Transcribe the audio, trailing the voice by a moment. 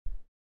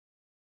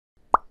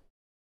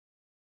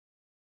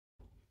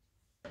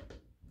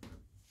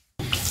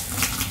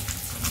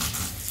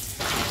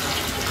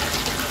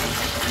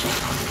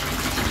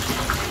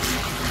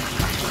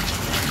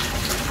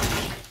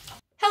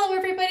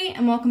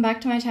and welcome back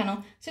to my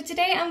channel. So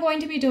today I'm going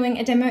to be doing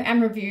a demo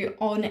and review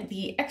on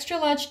the extra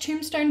large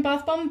Tombstone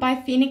bath bomb by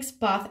Phoenix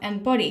Bath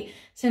and Body.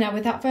 So now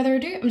without further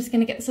ado, I'm just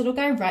going to get this little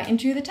guy right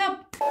into the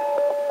tub.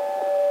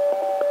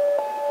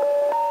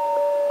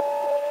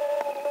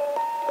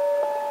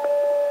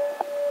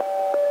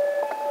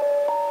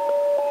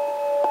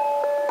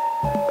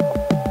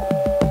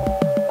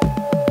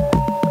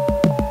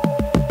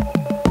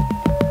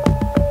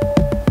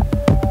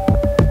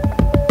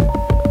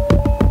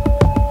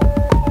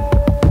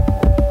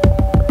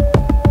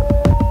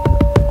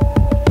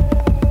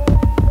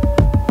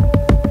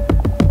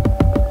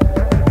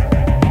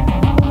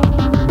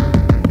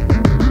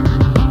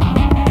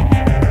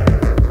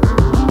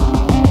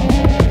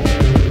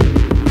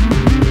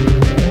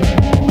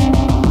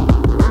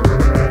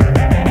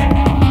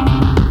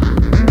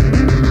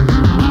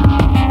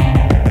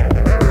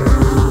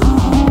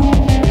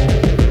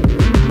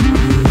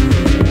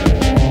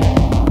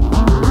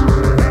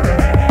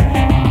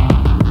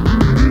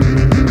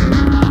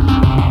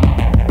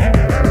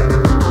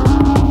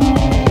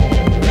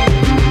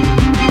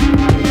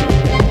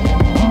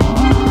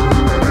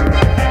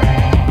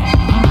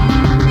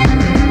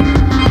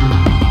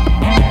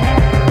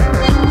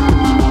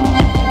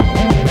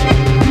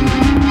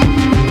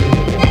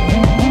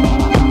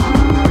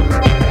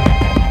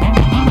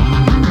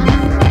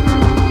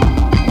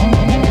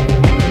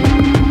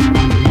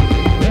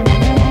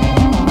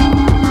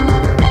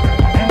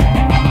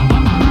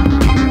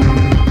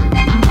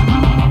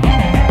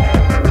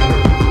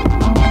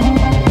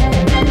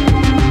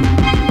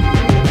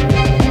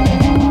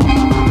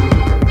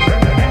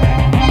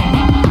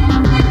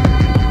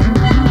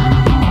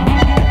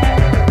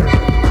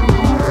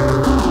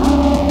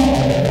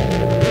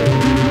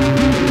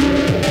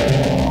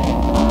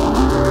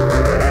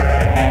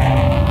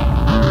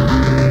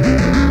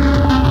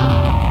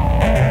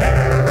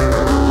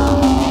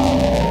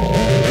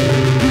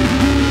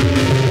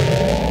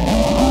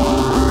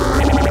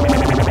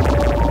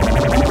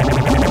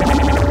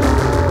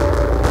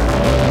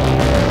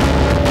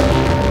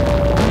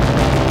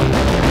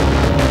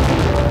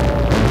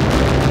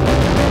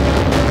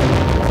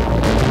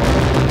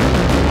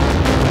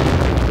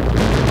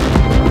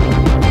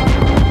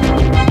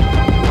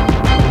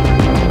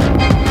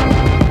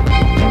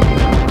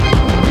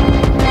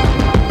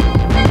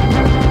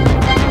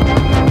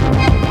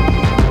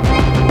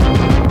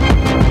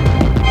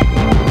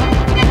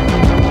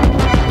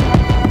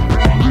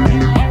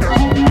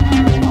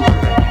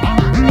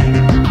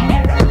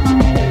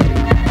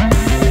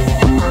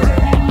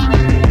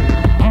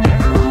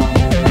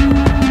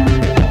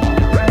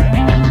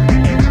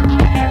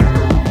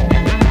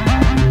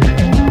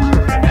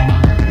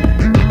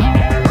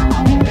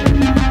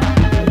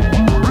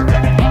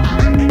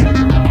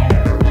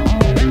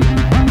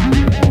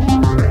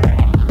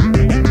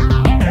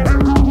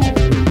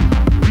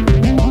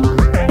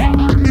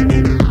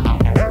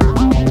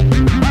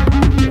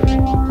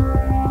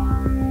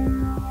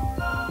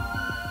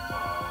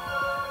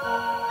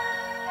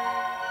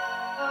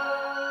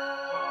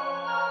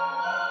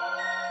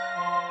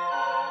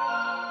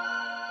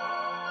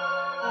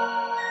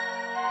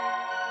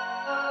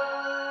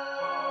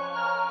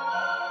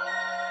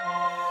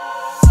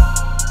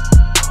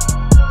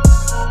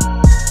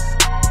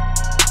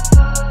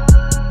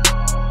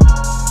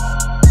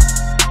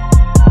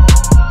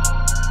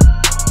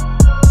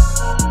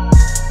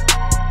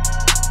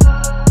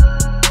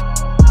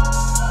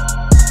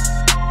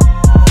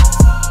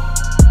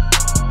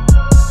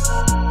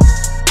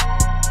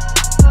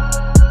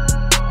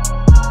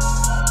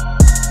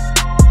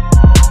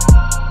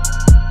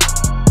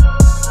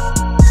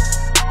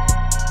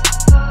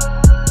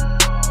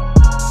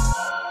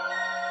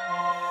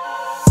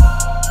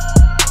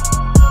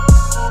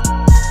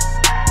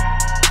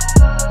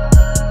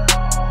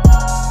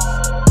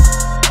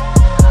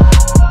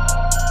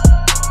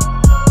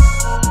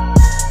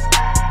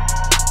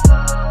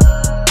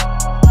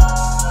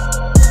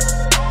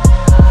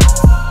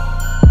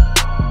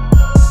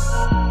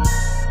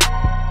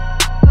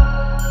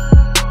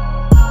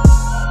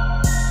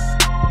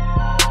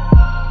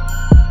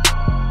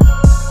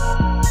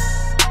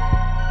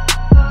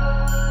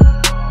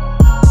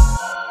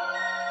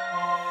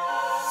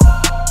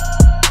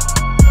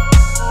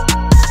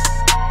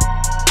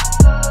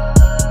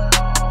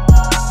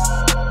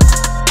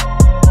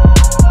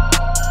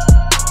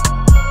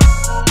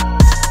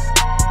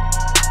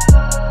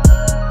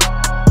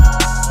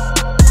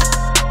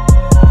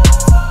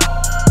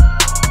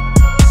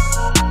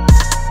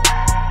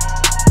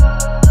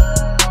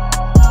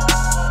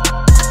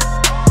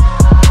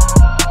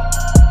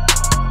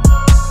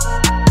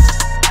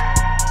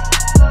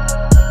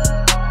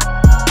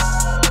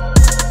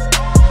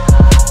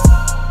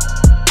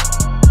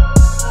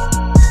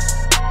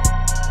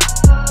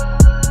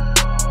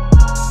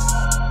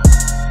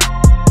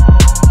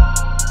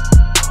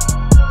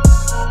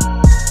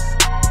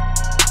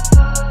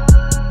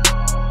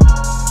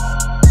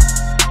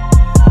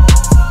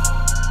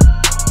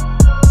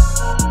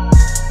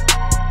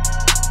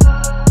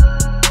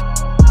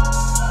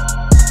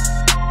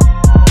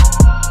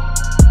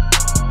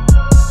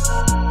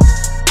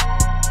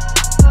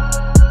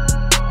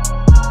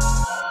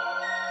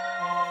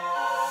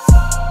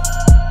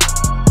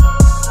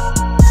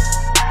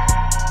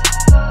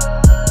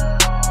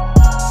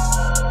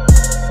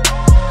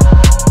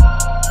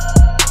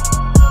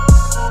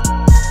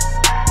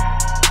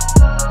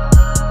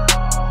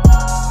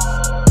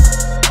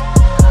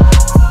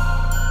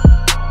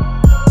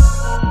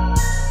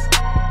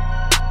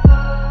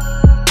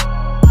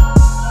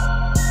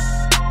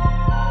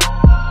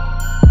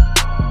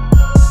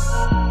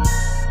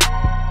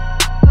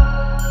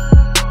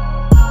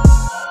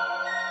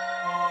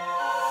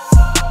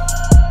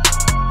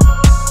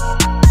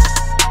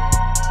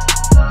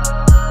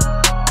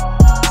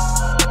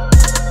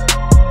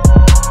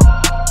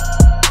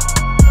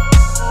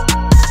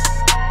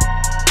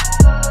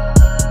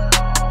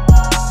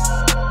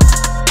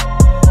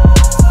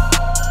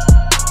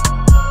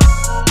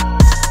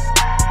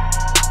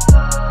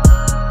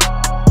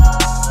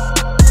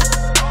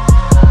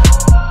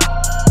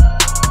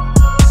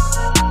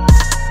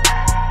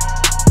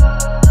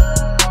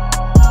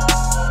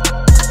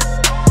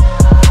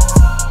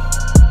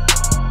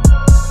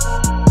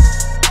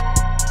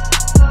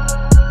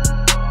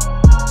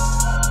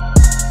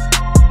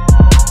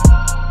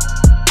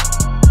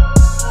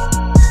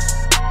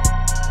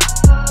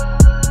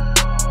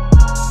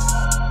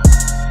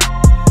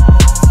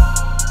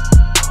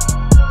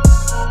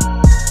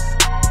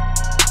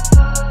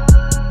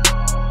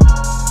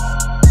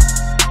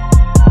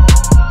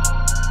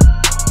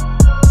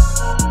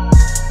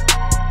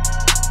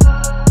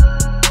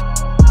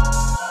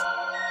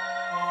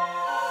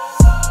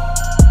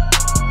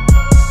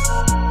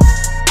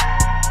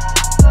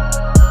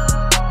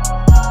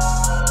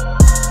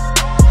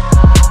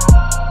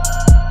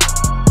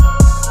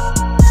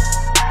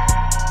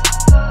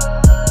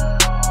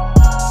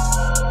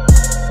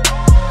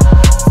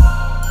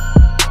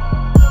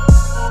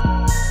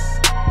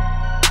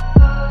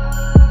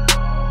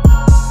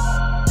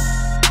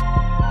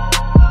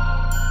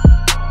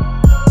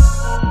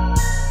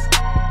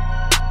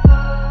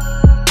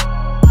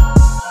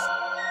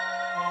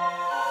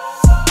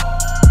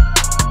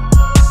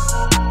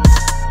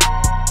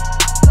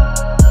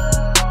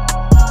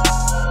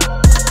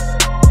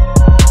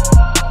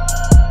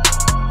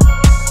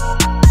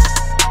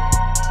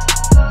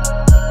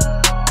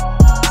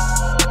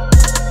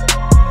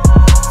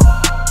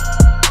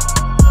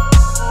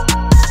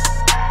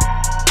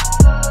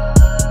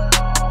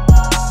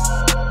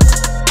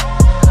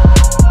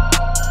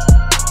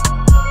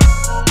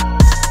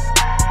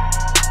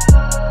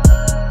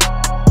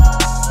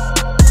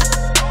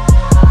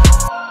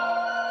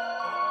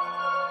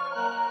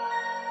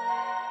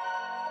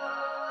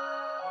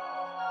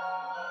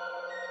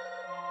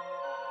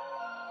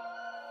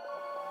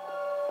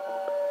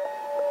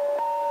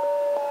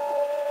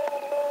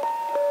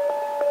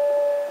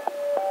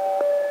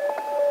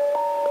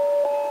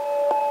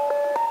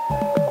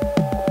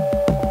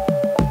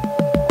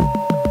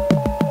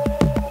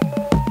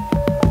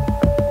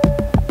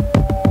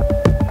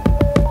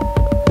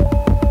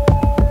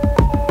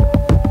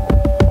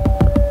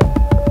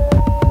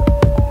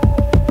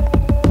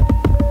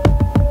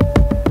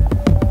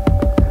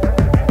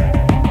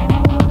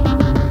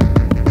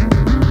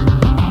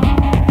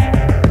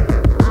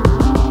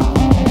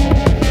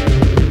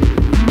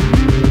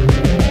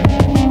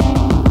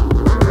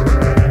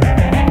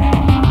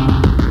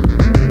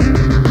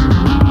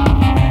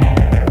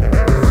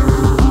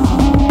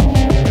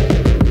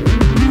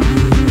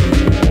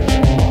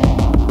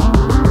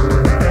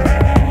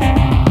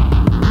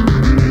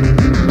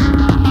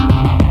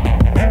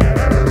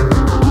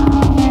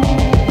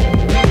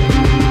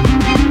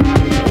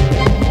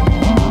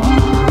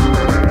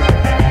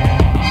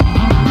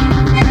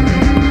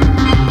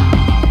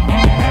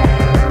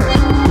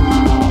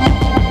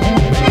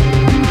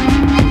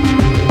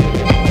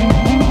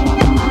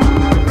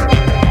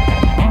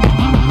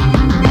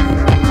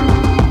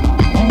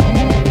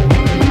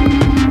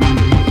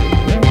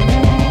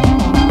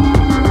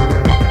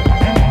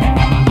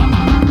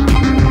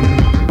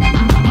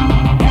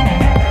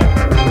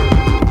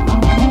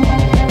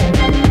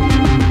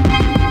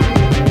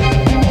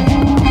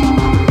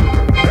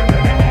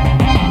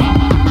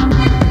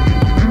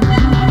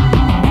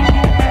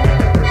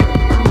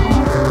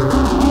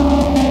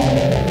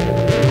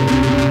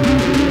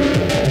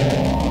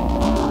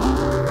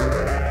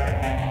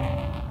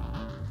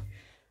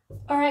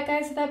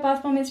 guys, that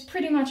bath bomb is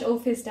pretty much all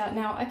fizzed out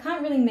now. I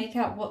can't really make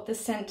out what the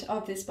scent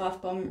of this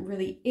bath bomb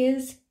really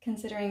is,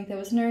 considering there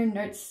was no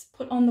notes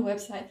put on the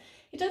website.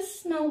 It does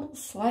smell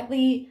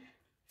slightly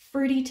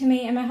fruity to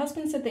me, and my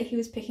husband said that he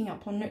was picking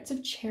up on notes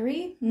of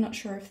cherry. I'm not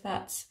sure if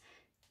that's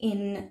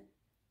in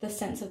the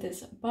sense of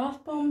this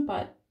bath bomb,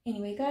 but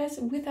anyway guys,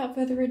 without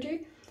further ado,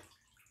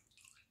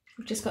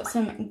 we've just got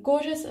some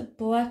gorgeous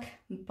black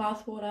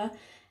bath water,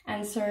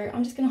 and so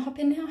I'm just going to hop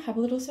in now, have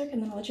a little soak,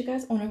 and then I'll let you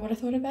guys all know what I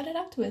thought about it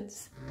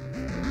afterwards.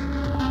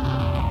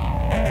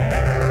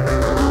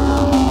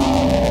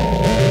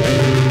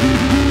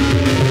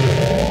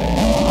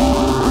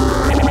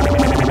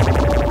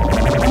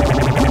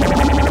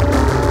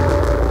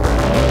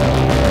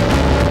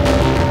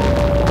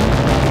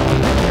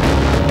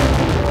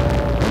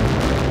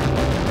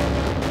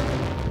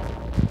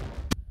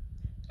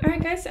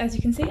 Alright guys, as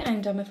you can see,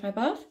 I'm done with my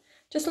bath.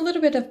 Just a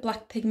little bit of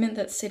black pigment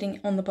that's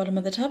sitting on the bottom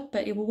of the tub,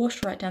 but it will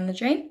wash right down the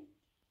drain.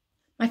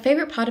 My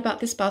favourite part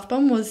about this bath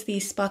bomb was the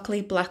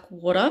sparkly black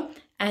water,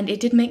 and it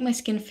did make my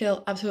skin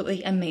feel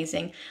absolutely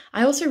amazing.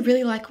 I also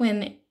really like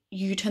when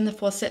you turn the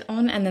faucet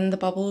on and then the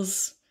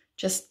bubbles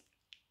just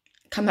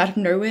come out of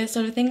nowhere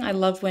sort of thing. I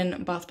love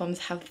when bath bombs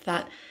have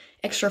that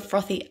extra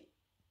frothy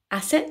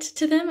asset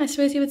to them, I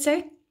suppose you would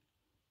say.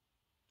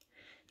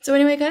 So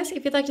anyway guys,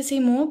 if you'd like to see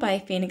more by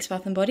Phoenix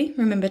Bath & Body,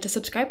 remember to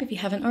subscribe if you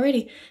haven't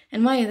already.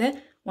 And while you're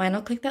there, why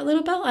not click that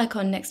little bell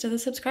icon next to the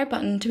subscribe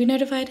button to be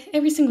notified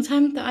every single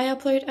time that I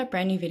upload a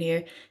brand new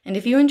video. And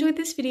if you enjoyed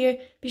this video,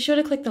 be sure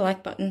to click the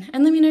like button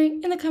and let me know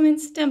in the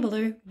comments down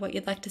below what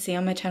you'd like to see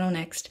on my channel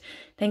next.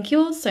 Thank you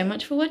all so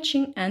much for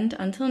watching, and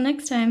until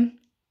next time,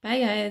 bye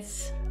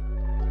guys!